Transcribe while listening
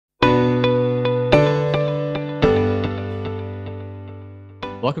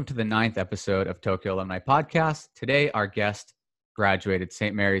Welcome to the 9th episode of Tokyo Alumni Podcast. Today, our guest graduated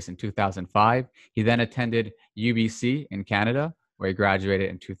St. Mary's in 2005. He then attended UBC in Canada, where he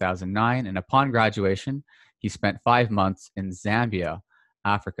graduated in 2009. And upon graduation, he spent 5 months in Zambia,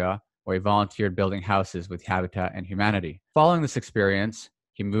 Africa, where he volunteered building houses with Habitat and Humanity. Following this experience,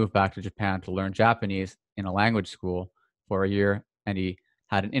 he moved back to Japan to learn Japanese in a language school for a year, and he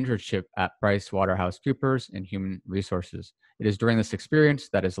had an internship at PricewaterhouseCoopers in human resources. It is during this experience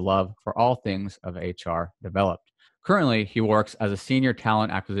that his love for all things of HR developed. Currently, he works as a senior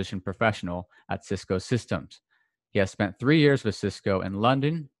talent acquisition professional at Cisco Systems. He has spent 3 years with Cisco in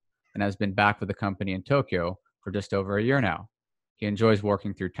London and has been back with the company in Tokyo for just over a year now. He enjoys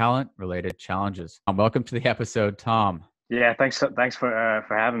working through talent-related challenges. Welcome to the episode, Tom. Yeah, thanks for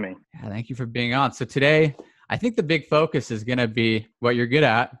having me. Yeah, thank you for being on. So today, I think the big focus is going to be what you're good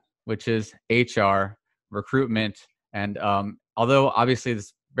at, which is HR, recruitment. And although obviously this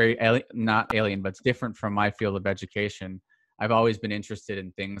is very not alien, but it's different from my field of education, I've always been interested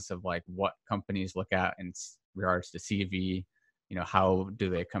in things of like what companies look at in regards to CV. You know, how do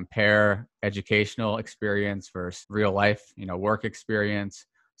they compare educational experience versus real life, work experience?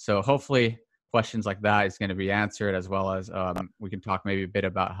 So hopefully questions like that is going to be answered, as well as we can talk maybe a bit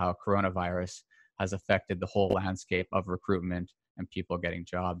about how coronavirus has affected the whole landscape of recruitment and people getting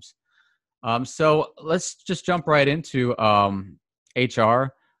jobs. So let's just jump right into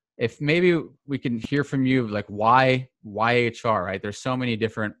HR. If maybe we can hear from you, like why HR, right? There's so many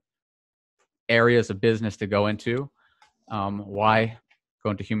different areas of business to go into. Why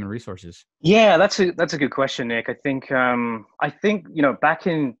go into human resources? Yeah, that's a good question, Nick. I think back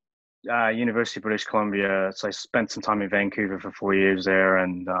in University of British Columbia, so I spent some time in Vancouver for 4 years there,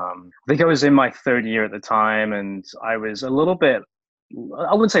 and I think I was in my third year at the time, and I was a little bit,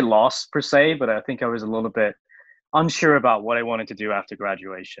 I wouldn't say lost per se, but I think I was a little bit unsure about what I wanted to do after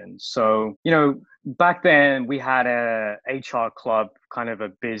graduation. So, back then we had a HR club, kind of a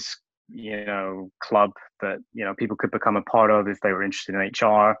biz, club that, people could become a part of if they were interested in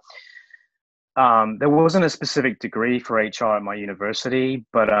HR. There wasn't a specific degree for HR at my university,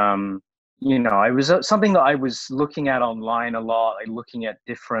 but, it was something that I was looking at online a lot, like looking at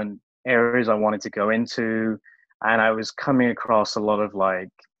different areas I wanted to go into. And I was coming across a lot of like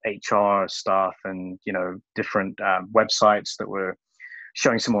HR stuff and, different websites that were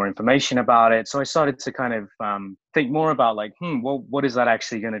showing some more information about it. So I started to kind of think more about like, well, what is that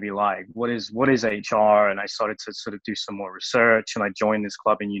actually going to be like? What is HR? And I started to sort of do some more research, and I joined this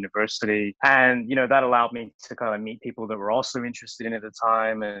club in university. And, that allowed me to kind of meet people that were also interested in it at the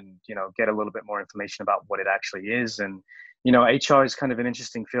time and, get a little bit more information about what it actually is. And, HR is kind of an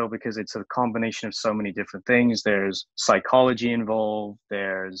interesting field because it's a combination of so many different things. There's psychology involved.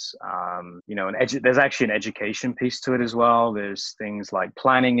 There's, there's actually an education piece to it as well. There's things like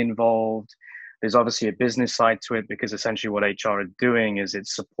planning involved. There's obviously a business side to it because essentially what HR is doing is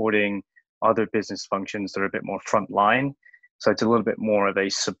it's supporting other business functions that are a bit more frontline. So it's a little bit more of a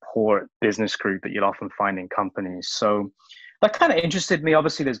support business group that you'd often find in companies. So that kind of interested me.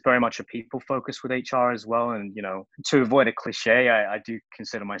 Obviously, there's very much a people focus with HR as well. And, to avoid a cliche, I do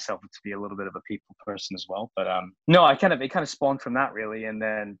consider myself to be a little bit of a people person as well. But no, it kind of spawned from that really. And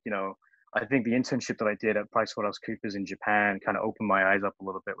then, I think the internship that I did at PricewaterhouseCoopers in Japan kind of opened my eyes up a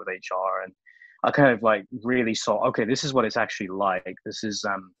little bit with HR. And I kind of like really saw, okay, this is what it's actually like. This is,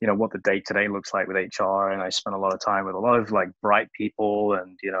 what the day-to-day looks like with HR. And I spent a lot of time with a lot of like bright people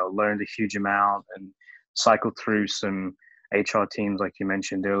and, learned a huge amount and cycled through some HR teams, like you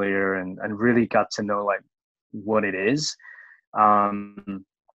mentioned earlier, and really got to know like what it is.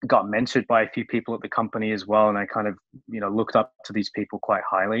 Got mentored by a few people at the company as well. And I kind of, looked up to these people quite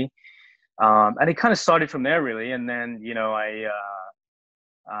highly. And it kind of started from there really. And then, I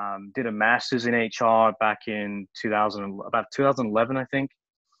did a master's in HR back in about 2011, I think.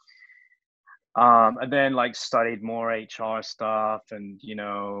 And then like studied more HR stuff and,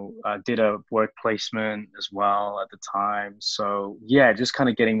 did a work placement as well at the time. So yeah, just kind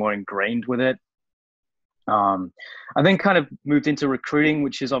of getting more ingrained with it. I then kind of moved into recruiting,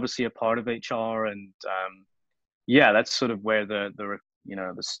 which is obviously a part of HR. And yeah, that's sort of where the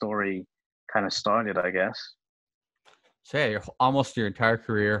story kind of started, I guess. So yeah, you're almost your entire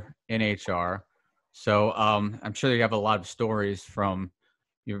career in HR. So I'm sure you have a lot of stories from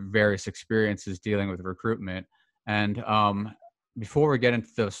your various experiences dealing with recruitment. And before we get into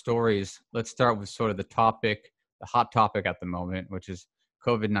those stories, let's start with sort of the hot topic at the moment, which is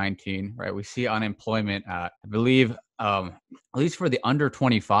COVID-19, right? We see unemployment at, I believe, at least for the under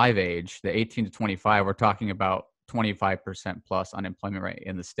 25 age, the 18 to 25, we're talking about 25% plus unemployment rate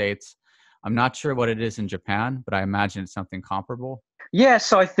in the States. I'm not sure what it is in Japan, but I imagine it's something comparable. Yeah,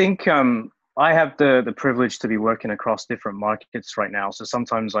 so I think I have the privilege to be working across different markets right now. So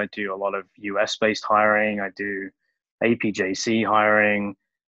sometimes I do a lot of US based hiring. I do APJC hiring.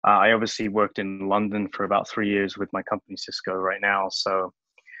 I obviously worked in London for about 3 years with my company Cisco right now. So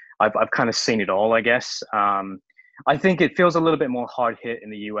I've kind of seen it all, I guess. I think it feels a little bit more hard hit in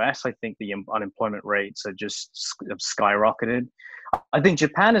the US. I think the unemployment rates are just have skyrocketed. I think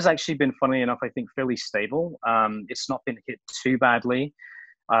Japan has actually been, funny enough, I think fairly stable. It's not been hit too badly.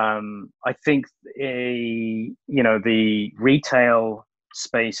 I think the retail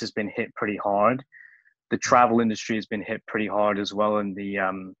space has been hit pretty hard. The travel industry has been hit pretty hard as well, and the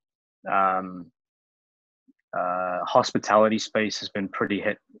um, hospitality space has been pretty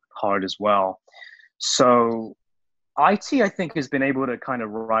hit hard as well. So IT, I think, has been able to kind of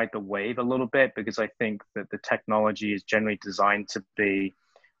ride the wave a little bit because I think that the technology is generally designed to be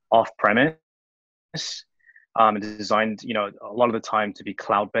off premise, designed, a lot of the time to be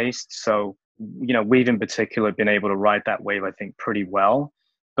cloud based. So, we've in particular been able to ride that wave, I think, pretty well.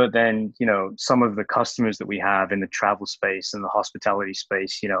 But then, some of the customers that we have in the travel space and the hospitality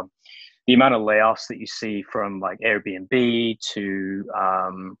space, the amount of layoffs that you see from like Airbnb to,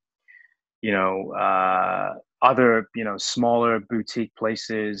 other, smaller boutique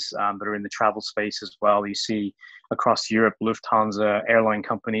places that are in the travel space as well. You see across Europe, Lufthansa, airline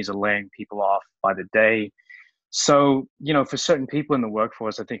companies are laying people off by the day. So, for certain people in the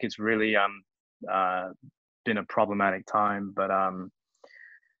workforce, I think it's really been a problematic time. But,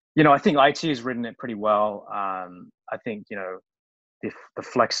 I think IT has ridden it pretty well. I think, the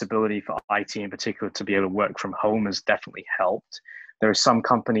flexibility for IT in particular to be able to work from home has definitely helped. There are some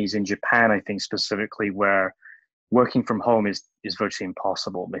companies in Japan, I think specifically, where working from home is virtually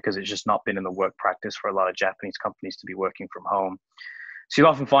impossible because it's just not been in the work practice for a lot of Japanese companies to be working from home. So you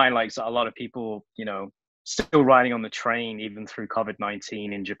often find like a lot of people, still riding on the train even through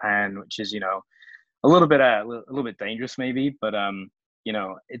COVID-19 in Japan, which is, a little bit dangerous maybe, but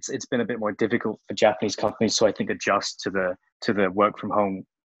it's been a bit more difficult for Japanese companies to, I think, adjust to the work from home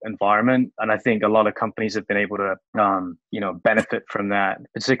environment. And I think a lot of companies have been able to, benefit from that,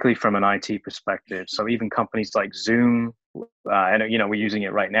 particularly from an IT perspective. So even companies like Zoom, and we're using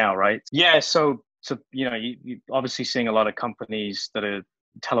it right now, right? Yeah. So you're obviously seeing a lot of companies that are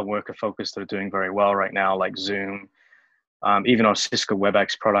teleworker focused that are doing very well right now, like Zoom. Even our Cisco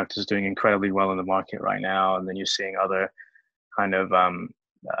WebEx product is doing incredibly well in the market right now. And then you're seeing other kind of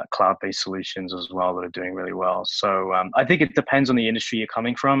cloud-based solutions as well that are doing really well. So I think it depends on the industry you're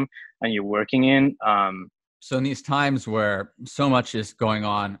coming from and you're working in. So in these times where so much is going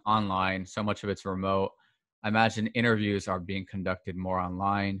on online, so much of it's remote, I imagine interviews are being conducted more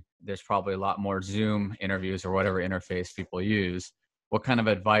online. There's probably a lot more Zoom interviews or whatever interface people use. What kind of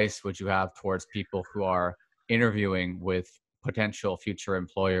advice would you have towards people who are interviewing with potential future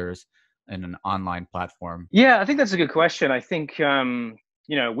employers in an online platform? Yeah, I think that's a good question. I think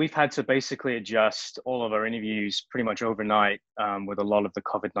we've had to basically adjust all of our interviews pretty much overnight with a lot of the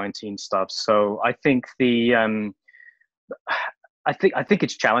COVID-19 stuff. So I think I think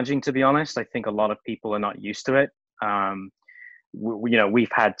it's challenging, to be honest. I think a lot of people are not used to it.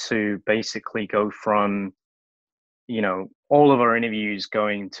 We've had to basically go from all of our interviews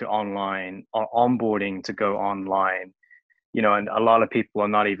going to online, or onboarding to go online. And a lot of people are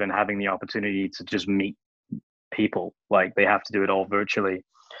not even having the opportunity to just meet people. Like they have to do it all virtually.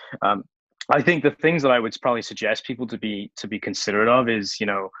 I think the things that I would probably suggest people to be considerate of is,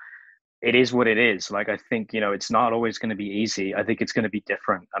 it is what it is. Like I think, it's not always going to be easy. I think it's going to be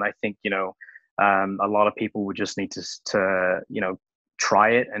different. And I think, a lot of people would just need to try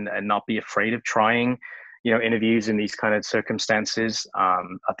it and not be afraid of trying, interviews in these kind of circumstances.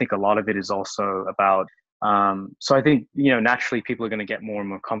 I think a lot of it is also about, so I think, naturally people are going to get more and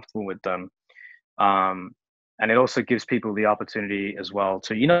more comfortable with them. And it also gives people the opportunity as well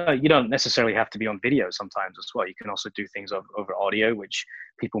to, you don't necessarily have to be on video sometimes as well. You can also do things over audio, which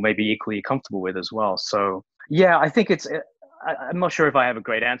people may be equally comfortable with as well. So yeah, I think I'm not sure if I have a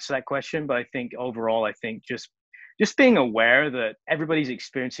great answer to that question, but I think overall, I think just being aware that everybody's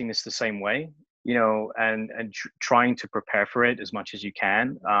experiencing this the same way, and trying to prepare for it as much as you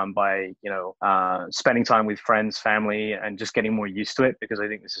can by, spending time with friends, family, and just getting more used to it, because I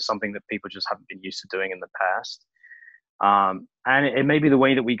think this is something that people just haven't been used to doing in the past. And it may be the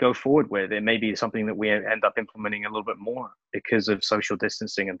way that we go forward with. It may be something that we end up implementing a little bit more because of social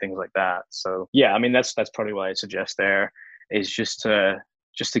distancing and things like that. So yeah, I mean, that's probably what I suggest there is just to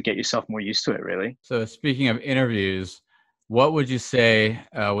get yourself more used to it, really. So speaking of interviews, what would you say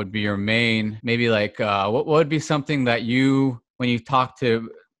would be your main, maybe like, what would be something that when you talk to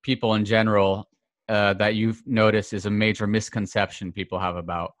people in general, that you've noticed is a major misconception people have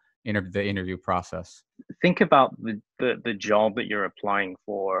about the interview process? Think about the job that you're applying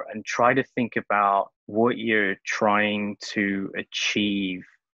for and try to think about what you're trying to achieve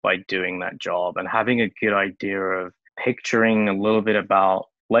by doing that job, and having a good idea of picturing a little bit about,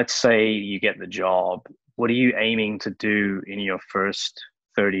 let's say you get the job, what are you aiming to do in your first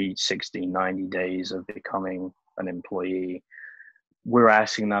 30, 60, 90 days of becoming an employee? We're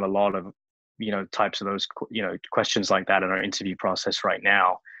asking that a lot of, types of those, questions like that in our interview process right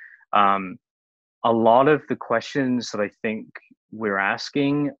now. A lot of the questions that I think we're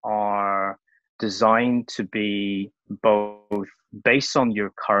asking are designed to be both based on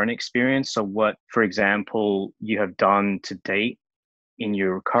your current experience. So what, for example, you have done to date in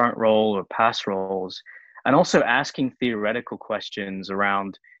your current role or past roles, and also asking theoretical questions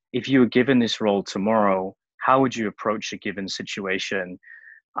around, if you were given this role tomorrow, how would you approach a given situation?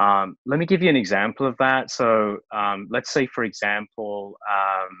 Let me give you an example of that. So let's say, for example,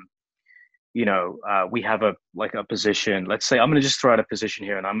 we have a position. Let's say I'm going to just throw out a position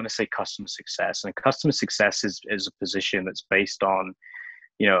here, and I'm going to say customer success. And customer success is a position that's based on,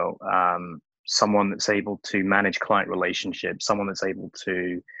 someone that's able to manage client relationships, someone that's able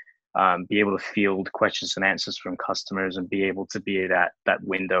to be able to field questions and answers from customers, and be able to be that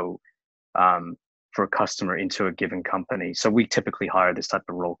window for a customer into a given company. So we typically hire this type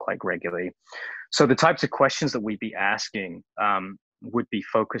of role quite regularly. So the types of questions that we'd be asking would be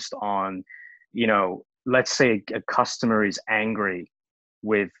focused on, let's say a customer is angry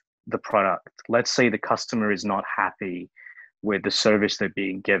with the product. Let's say the customer is not happy with the service they're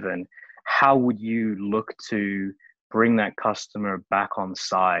being given. How would you look to bring that customer back on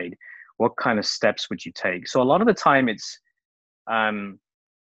side? What kind of steps would you take? So a lot of the time it's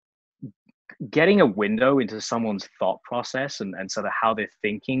getting a window into someone's thought process and sort of how they're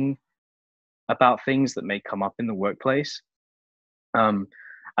thinking about things that may come up in the workplace. And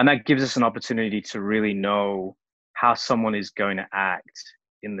that gives us an opportunity to really know how someone is going to act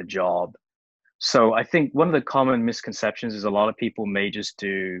in the job. So I think one of the common misconceptions is a lot of people may just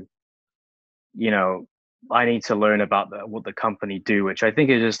do, I need to learn about what the company do, which I think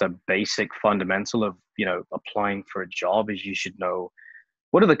is just a basic fundamental of, applying for a job. Is you should know,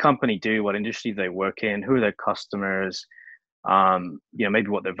 what do the company do? What industry they work in? Who are their customers? Maybe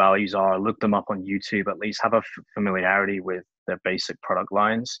what their values are. Look them up on YouTube, at least have a familiarity with their basic product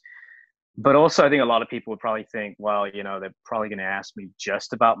lines. But also, I think a lot of people would probably think, well, they're probably going to ask me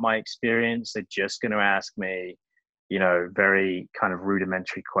just about my experience. They're just going to ask me, very kind of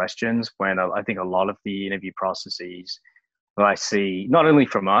rudimentary questions, when I think a lot of the interview processes that I see, not only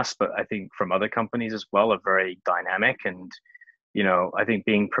from us, but I think from other companies as well, are very dynamic. And, I think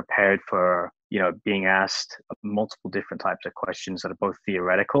being prepared for, being asked multiple different types of questions that are both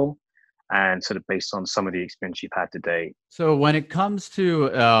theoretical and sort of based on some of the experience you've had to date. So when it comes to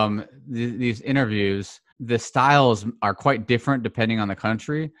these interviews, the styles are quite different depending on the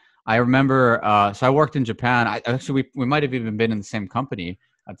country. I remember, so I worked in Japan. We might have even been in the same company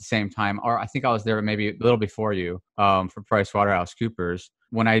at the same time, or I think I was there maybe a little before you for PricewaterhouseCoopers.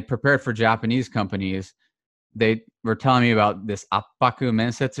 When I prepared for Japanese companies, they were telling me about this appaku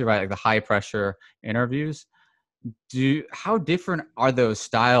mensetsu, right? Like the high pressure interviews. How different are those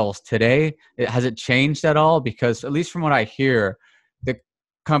styles today? Has it changed at all? Because at least from what I hear,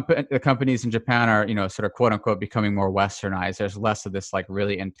 the companies in Japan are, sort of quote unquote becoming more westernized. There's less of this like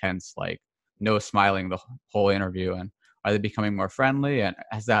really intense, like no smiling the whole interview. And are they becoming more friendly? And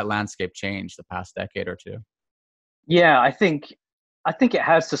has that landscape changed the past decade or two? Yeah, I think it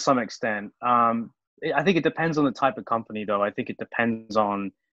has to some extent. I think it depends on the type of company, though. I think it depends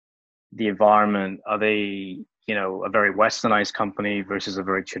on the environment. Are they, a very westernized company versus a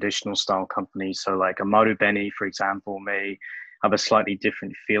very traditional style company? So like a Marubeni, for example, may have a slightly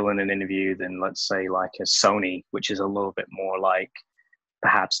different feel in an interview than, let's say, like a Sony, which is a little bit more like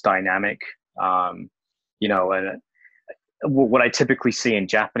perhaps dynamic. And what I typically see in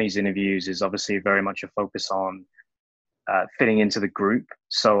Japanese interviews is obviously very much a focus on fitting into the group.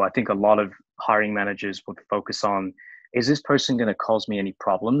 So I think a lot of hiring managers would focus on, is this person going to cause me any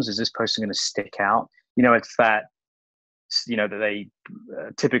problems? Is this person going to stick out? It's that, that they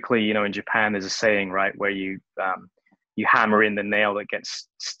typically, in Japan, there's a saying, right, where you hammer in the nail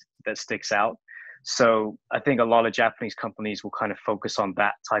that sticks out. So I think a lot of Japanese companies will kind of focus on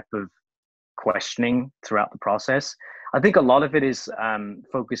that type of questioning throughout the process. I think a lot of it is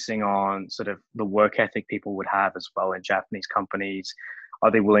focusing on sort of the work ethic people would have as well in Japanese companies. Are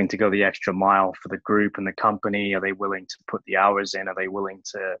they willing to go the extra mile for the group and the company? Are they willing to put the hours in? Are they willing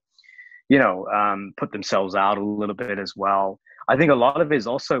to, put themselves out a little bit as well? I think a lot of it is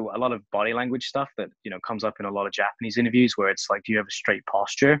also a lot of body language stuff that, comes up in a lot of Japanese interviews where it's like, do you have a straight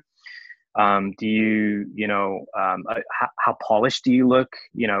posture? Do you, how polished do you look?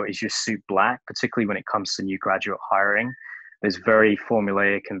 Is your suit black, particularly when it comes to new graduate hiring? There's very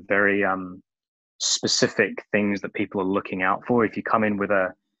formulaic and very specific things that people are looking out for. If you come in with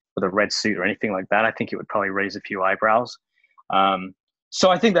a red suit or anything like that, I think it would probably raise a few eyebrows. So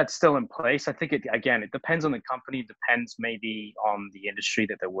I think that's still in place. I think it depends on the company, depends maybe on the industry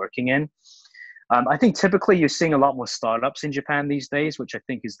that they're working in. I think typically you're seeing a lot more startups in Japan these days, which I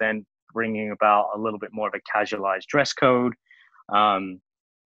think is then bringing about a little bit more of a casualized dress code,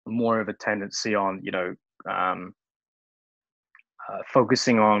 more of a tendency on,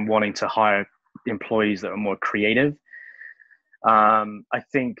 focusing on wanting to hire employees that are more creative. I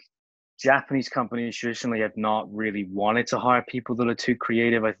think Japanese companies traditionally have not really wanted to hire people that are too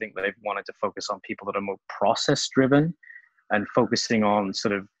creative. I think they've wanted to focus on people that are more process driven and focusing on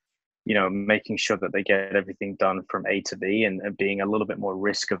sort of, making sure that they get everything done from A to B and being a little bit more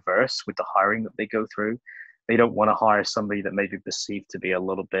risk averse with the hiring that they go through. They don't want to hire somebody that may be perceived to be a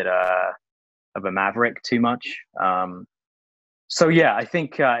little bit of a maverick too much. So yeah, I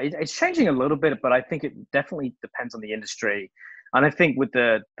think it's changing a little bit, but I think it definitely depends on the industry. And I think with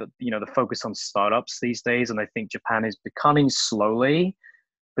the focus on startups these days, and I think Japan is becoming slowly,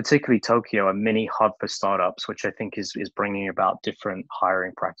 particularly Tokyo, a mini hub for startups, which I think is bringing about different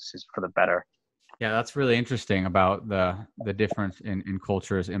hiring practices for the better. Yeah, that's really interesting about the difference in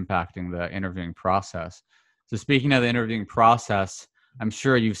cultures impacting the interviewing process. So speaking of the interviewing process, I'm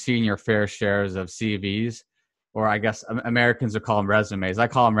sure you've seen your fair shares of CVs, or I guess Americans would call them resumes. I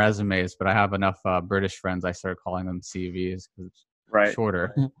call them resumes, but I have enough British friends, I started calling them CVs because it's right.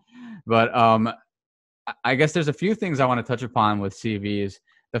 shorter. But I guess there's a few things I want to touch upon with CVs.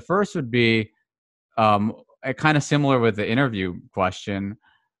 The first would be kind of similar with the interview question.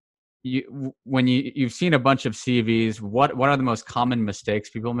 When you've seen a bunch of CVs, what are the most common mistakes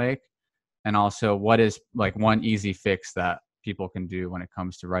people make? And also, what is like one easy fix that people can do when it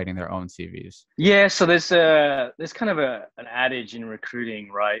comes to writing their own CVs? Yeah, so there's kind of an adage in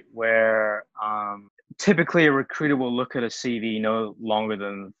recruiting, right, where typically a recruiter will look at a CV no longer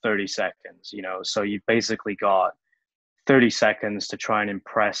than 30 seconds, so you've basically got 30 seconds to try and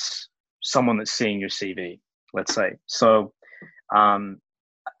impress someone that's seeing your CV, let's say. So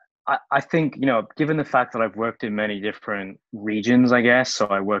I think, given the fact that I've worked in many different regions, I guess, so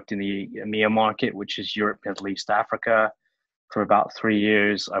I worked in the EMEA market, which is Europe, Middle East, Africa, for about 3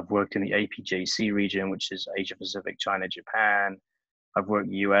 years. I've worked in the APJC region, which is Asia Pacific, China, Japan. I've worked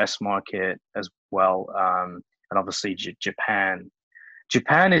in the US market as well, and obviously Japan.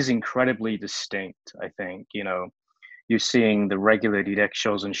 Japan is incredibly distinct, I think. You're seeing the regular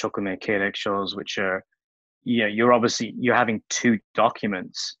direct-shows and shokume-kei-shows, which are, you're having two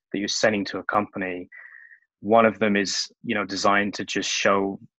documents that you're sending to a company. One of them is, designed to just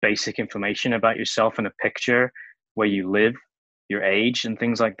show basic information about yourself in a picture, where you live, your age, and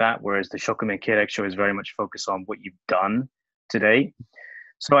things like that. Whereas the shokume-kei-show is very much focused on what you've done today.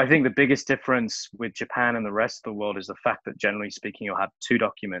 So I think the biggest difference with Japan and the rest of the world is the fact that generally speaking, you'll have two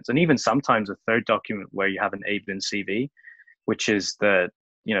documents, and even sometimes a third document where you have an ABIN CV, which is the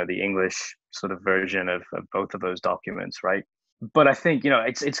English sort of version of both of those documents, right? But I think,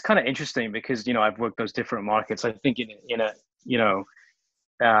 it's kind of interesting because, I've worked those different markets. I think in the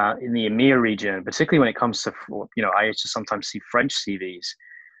EMEA region, particularly when it comes to, I used to sometimes see French CVs.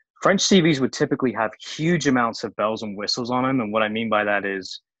 French CVs would typically have huge amounts of bells and whistles on them. And what I mean by that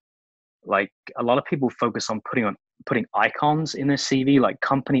is, like, a lot of people focus on putting icons in their CV, like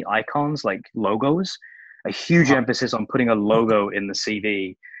company icons, like logos, a huge emphasis on putting a logo in the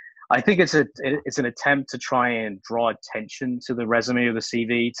CV. I think it's an attempt to try and draw attention to the resume of the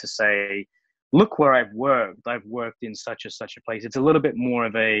CV to say, look where I've worked. I've worked in such a place. It's a little bit more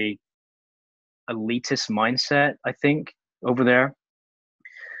of a elitist mindset, I think, over there.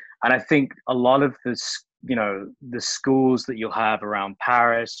 And I think a lot of the schools that you'll have around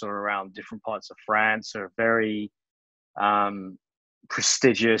Paris or around different parts of France are very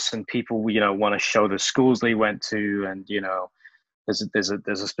prestigious, and people, want to show the schools they went to, and, there's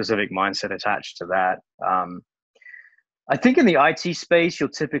a specific mindset attached to that. I think in the IT space, you'll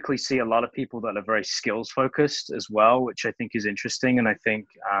typically see a lot of people that are very skills focused as well, which I think is interesting. And I think,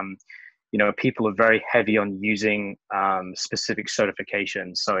 people are very heavy on using specific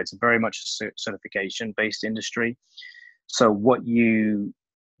certifications. So it's very much a certification based industry. So what you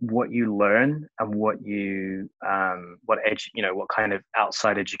learn and what kind of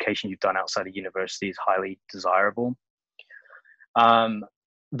outside education you've done outside of university is highly desirable.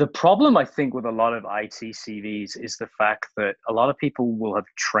 The problem, I think, with a lot of IT CVs is the fact that a lot of people will have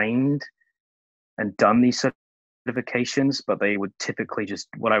trained and done these certifications, but they would typically just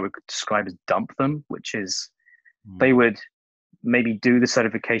what I would describe as dump them, which is they would maybe do the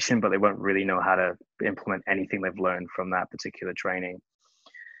certification, but they won't really know how to implement anything they've learned from that particular training.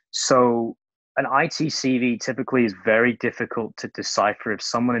 So an IT CV typically is very difficult to decipher if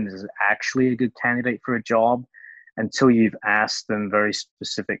someone is actually a good candidate for a job until you've asked them very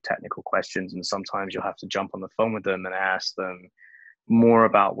specific technical questions. And sometimes you'll have to jump on the phone with them and ask them more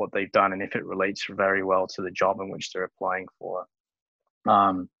about what they've done and if it relates very well to the job in which they're applying for.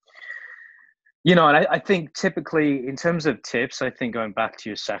 And I think typically in terms of tips, I think going back to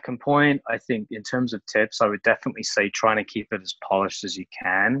your second point, I think in terms of tips, I would definitely say trying to keep it as polished as you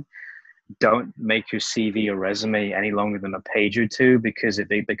can. Don't make your CV or resume any longer than a page or two, because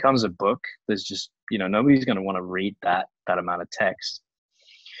if it becomes a book, there's just, nobody's going to want to read that amount of text.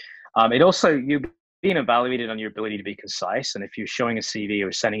 It also, you're being evaluated on your ability to be concise. And if you're showing a CV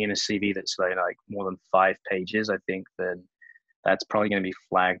or sending in a CV that's like more than 5 pages, I think then that's probably going to be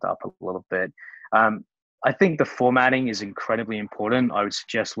flagged up a little bit. I think the formatting is incredibly important. I would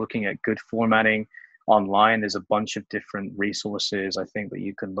suggest looking at good formatting online. There's a bunch of different resources I think that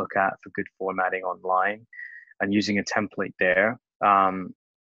you can look at for good formatting online and using a template there. And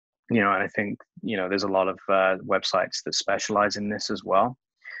I think, there's a lot of websites that specialize in this as well.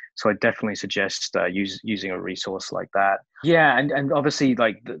 So I definitely suggest using a resource like that. Yeah, and obviously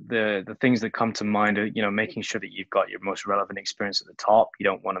like the things that come to mind are, making sure that you've got your most relevant experience at the top. You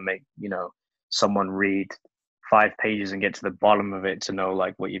don't want to make, someone read 5 pages and get to the bottom of it to know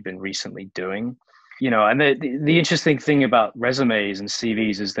like what you've been recently doing. And the interesting thing about resumes and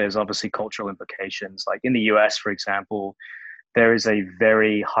CVs is there's obviously cultural implications. Like in the US, for example, there is a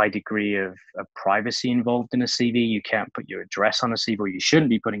very high degree of privacy involved in a CV. You can't put your address on a CV, or you shouldn't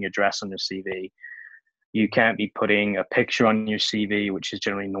be putting your address on your CV. You can't be putting a picture on your CV, which is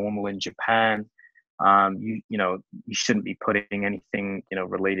generally normal in Japan. You shouldn't be putting anything,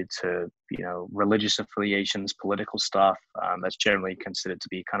 related to, religious affiliations, political stuff. That's generally considered to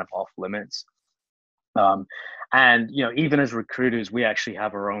be kind of off limits. And, even as recruiters, we actually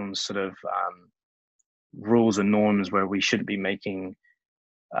have our own sort of rules and norms where we shouldn't be making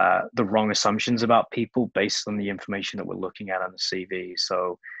the wrong assumptions about people based on the information that we're looking at on the CV.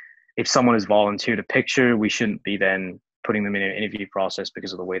 So if someone has volunteered a picture, we shouldn't be then putting them in an interview process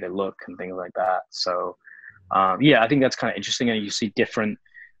because of the way they look and things like that. So I think that's kind of interesting. And you see different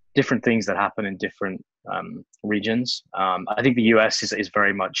things that happen in different regions. I think the US is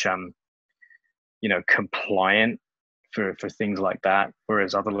very much compliant for things like that,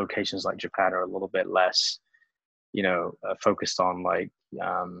 whereas other locations like Japan are a little bit less focused on like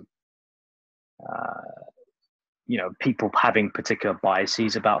people having particular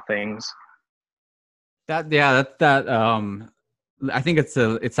biases about things. I think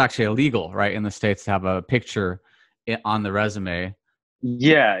it's actually illegal, right, in the States to have a picture on the resume.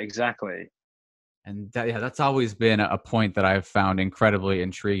 Yeah, exactly. And that's always been a point that I've found incredibly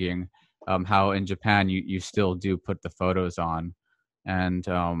intriguing. How in Japan you still do put the photos on. And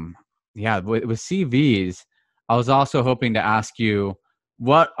with CVs, I was also hoping to ask you,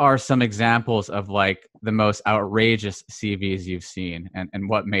 what are some examples of like the most outrageous CVs you've seen, and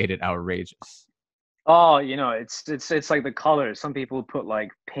what made it outrageous? Oh, it's like the colors. Some people put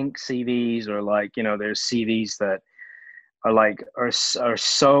like pink CVs, or like, there's CVs that are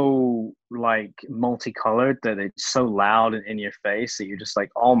so like multicolored that it's so loud in your face that you're just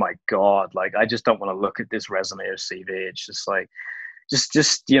like, oh my God, like I just don't want to look at this resume or CV. It's just like just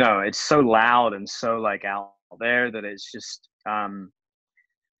it's so loud and so like out there that it's just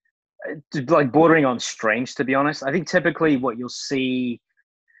like bordering on strange, to be honest. I think typically what you'll see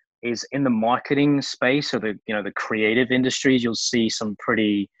is in the marketing space or the creative industries, you'll see some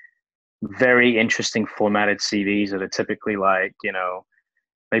pretty very interesting formatted CVs that are typically like,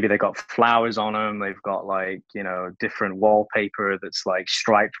 maybe they got flowers on them. They've got like, different wallpaper that's like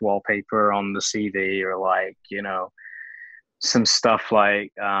striped wallpaper on the CV, or like, some stuff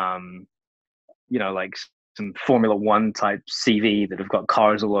like, like some Formula One type CV that have got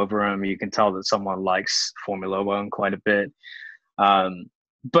cars all over them. You can tell that someone likes Formula One quite a bit. I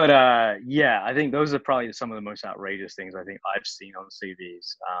think those are probably some of the most outrageous things I think I've seen on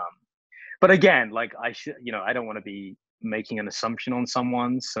CVs. But again, like I don't want to be making an assumption on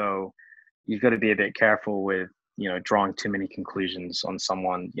someone. So you've got to be a bit careful with, drawing too many conclusions on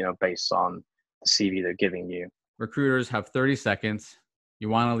someone, based on the CV they're giving you. Recruiters have 30 seconds. You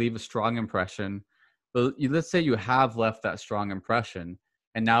want to leave a strong impression, but let's say you have left that strong impression,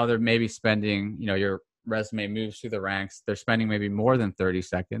 and now they're maybe spending, your resume moves through the ranks, they're spending maybe more than 30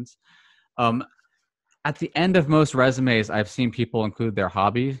 seconds. At the end of most resumes, I've seen people include their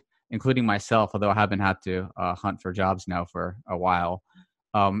hobbies, including myself, although I haven't had to hunt for jobs now for a while.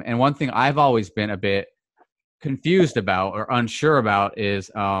 And one thing I've always been a bit confused about or unsure about is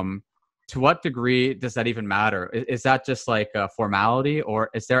to what degree does that even matter? Is that just like a formality, or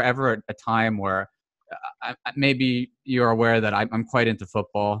is there ever a time where maybe you're aware that I'm quite into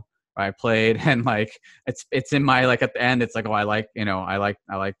football, or I played, and like it's in my, like, at the end it's like, oh, I like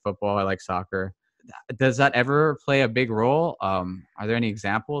football, I like soccer. Does that ever play a big role? Are there any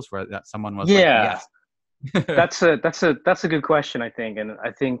examples where that someone was like, Yeah, yes? that's a good question, I think. And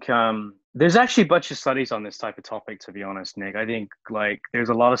I think there's actually a bunch of studies on this type of topic, to be honest, Nick. I think like there's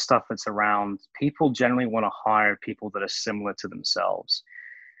a lot of stuff that's around people generally want to hire people that are similar to themselves.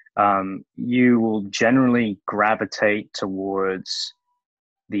 You will generally gravitate towards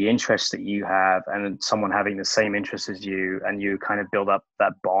the interests that you have and someone having the same interests as you, and you kind of build up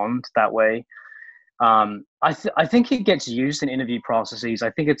that bond that way. I think it gets used in interview processes.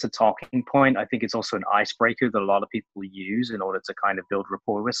 I think it's a talking point. I think it's also an icebreaker that a lot of people use in order to kind of build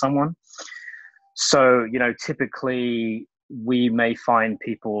rapport with someone. So, typically we may find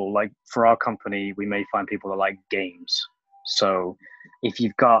people, like for our company, we may find people that like games. So if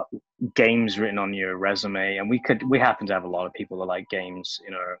you've got games written on your resume, and we happen to have a lot of people that like games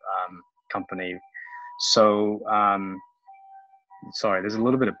in our company. So, sorry, there's a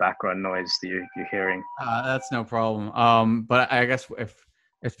little bit of background noise that you're hearing. That's no problem. But I guess if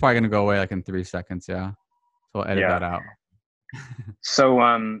it's probably gonna go away like in 3 seconds, yeah. So I'll edit Yeah. that out. So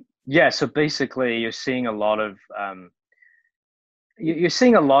so basically you're seeing a lot of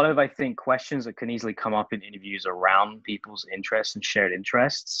I think questions that can easily come up in interviews around people's interests and shared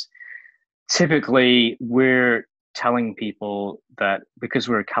interests. Typically, we're telling people that because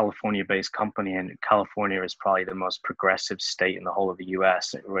we're a California-based company, and California is probably the most progressive state in the whole of the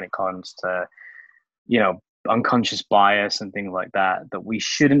US when it comes to, unconscious bias and things like that, that we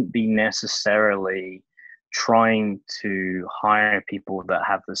shouldn't be necessarily trying to hire people that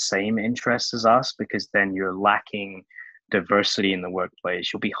have the same interests as us, because then you're lacking diversity in the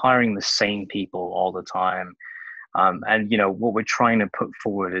workplace. You'll be hiring the same people all the time. And what we're trying to put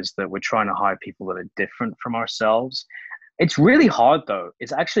forward is that we're trying to hire people that are different from ourselves. It's really hard, though.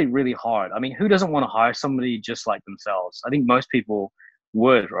 It's actually really hard. I mean, who doesn't want to hire somebody just like themselves? I think most people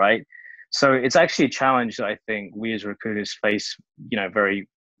would, right? So it's actually a challenge that I think we as recruiters face, very,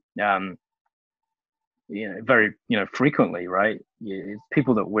 frequently, right?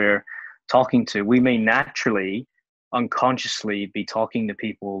 People that we're talking to, we may naturally, unconsciously be talking to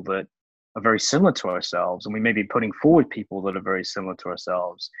people that are very similar to ourselves, and we may be putting forward people that are very similar to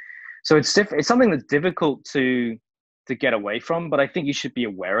ourselves. So it's something that's difficult to get away from, but I think you should be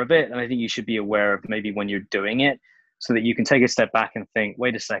aware of it, and I think you should be aware of maybe when you're doing it, so that you can take a step back and think,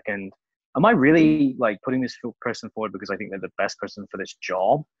 wait a second, am I really like putting this person forward because I think they're the best person for this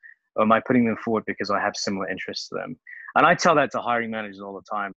job, or am I putting them forward because I have similar interests to them? And I tell that to hiring managers all the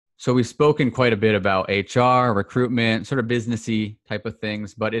time. So we've spoken quite a bit about HR, recruitment, sort of businessy type of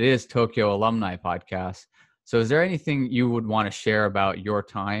things, but it is Tokyo Alumni podcast. So is there anything you would want to share about your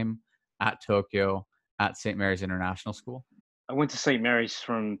time at Tokyo at St. Mary's International School? I went to St. Mary's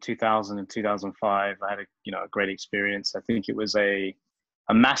from 2000 and 2005. I had a great experience. I think it was a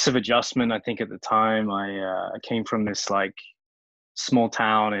massive adjustment. I think at the time I came from this like small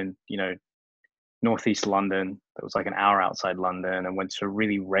town in northeast London that was like an hour outside London, and went to a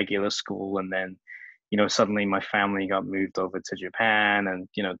really regular school. And then, suddenly my family got moved over to Japan and,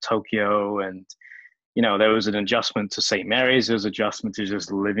 Tokyo. And, there was an adjustment to St. Mary's. There was adjustment to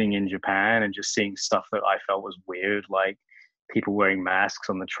just living in Japan and just seeing stuff that I felt was weird, like people wearing masks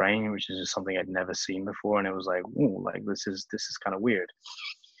on the train, which is just something I'd never seen before. And it was like, ooh, like this is kind of weird.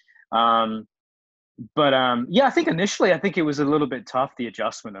 But I think initially, I think it was a little bit tough, the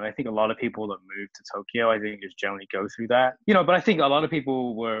adjustment. And I think a lot of people that move to Tokyo, I think just generally go through that, but I think a lot of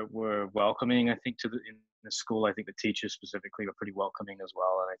people were welcoming, I think, in the school. I think the teachers specifically were pretty welcoming as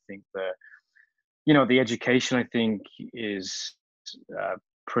well. And I think the education, I think, is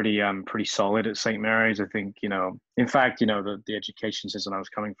pretty solid at St. Mary's. I think, in fact, the education system I was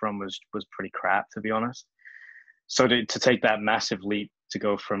coming from was pretty crap, to be honest. So to take that massive leap to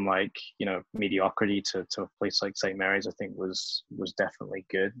go from like, mediocrity to a place like St. Mary's, I think was definitely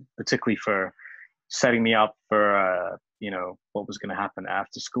good, particularly for setting me up for, what was going to happen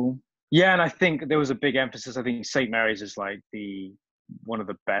after school. Yeah. And I think there was a big emphasis. I think St. Mary's is like one of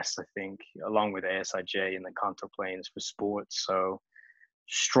the best, I think, along with ASIJ in the Kanto Plains for sports. So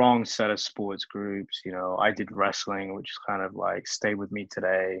strong set of sports groups. I did wrestling, which kind of like stayed with me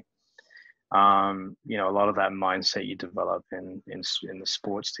today. A lot of that mindset you develop in the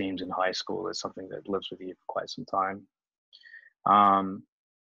sports teams in high school is something that lives with you for quite some time.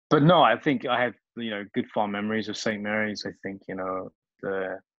 But no, I think I have good fond memories of St. Mary's. I think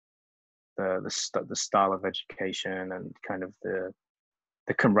the style of education and kind of the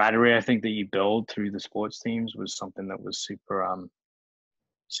camaraderie I think that you build through the sports teams was something that was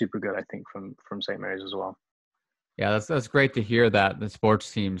super good. I think from St. Mary's as well. Yeah, that's great to hear that the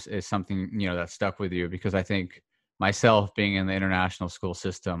sports teams is something, that stuck with you, because I think myself being in the international school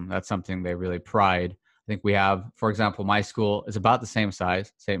system, that's something they really pride. I think we have, for example, my school is about the same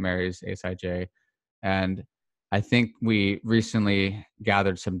size, St. Mary's, ASIJ. And I think we recently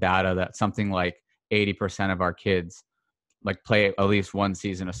gathered some data that something like 80% of our kids like play at least one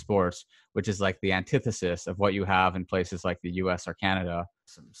season of sports, which is like the antithesis of what you have in places like the US or Canada.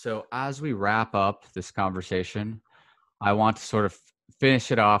 So as we wrap up this conversation, I want to sort of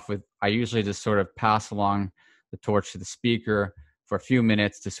finish it off with, I usually just sort of pass along the torch to the speaker for a few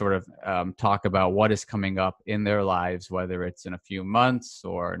minutes to sort of talk about what is coming up in their lives, whether it's in a few months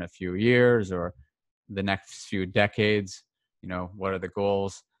or in a few years or the next few decades. What are the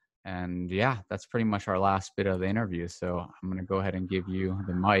goals? And yeah, that's pretty much our last bit of the interview. So I'm going to go ahead and give you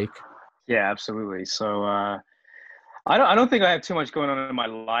the mic. Yeah, absolutely. So I don't think I have too much going on in my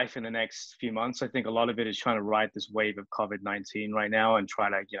life in the next few months. I think a lot of it is trying to ride this wave of COVID-19 right now and try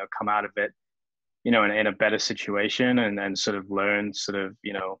to come out of it in a better situation and sort of learn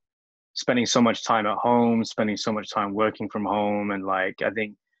spending so much time at home, spending so much time working from home, and I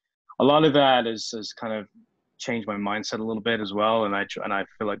think a lot of that has kind of changed my mindset a little bit as well. And I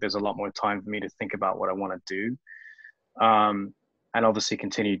feel like there's a lot more time for me to think about what I want to do. And obviously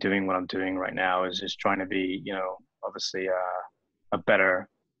continue doing what I'm doing right now is just trying to be, obviously a better,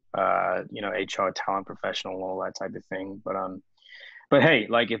 HR talent professional and all that type of thing. But hey,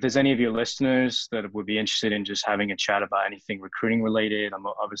 if there's any of your listeners that would be interested in just having a chat about anything recruiting related, I'm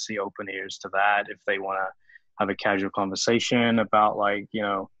obviously open ears to that. If they want to have a casual conversation about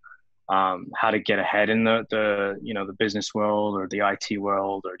how to get ahead in the business world or the IT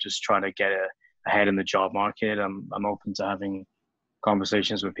world, or just try to get ahead in the job market, I'm open to having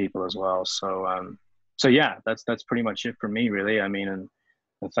conversations with people as well. So yeah, that's pretty much it for me, really. I mean, and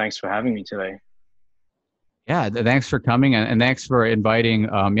thanks for having me today. Yeah, thanks for coming, and thanks for inviting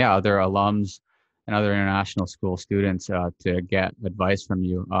other alums and other international school students to get advice from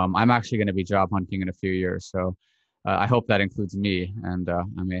you. I'm actually going to be job hunting in a few years, so I hope that includes me, and I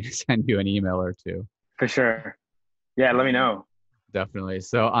may send you an email or two. For sure. Yeah, let me know. Definitely.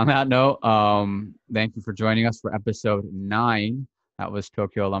 So on that note, thank you for joining us for episode 9. That was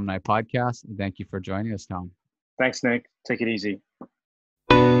Tokyo Alumni Podcast. Thank you for joining us, Tom. Thanks, Nick. Take it easy.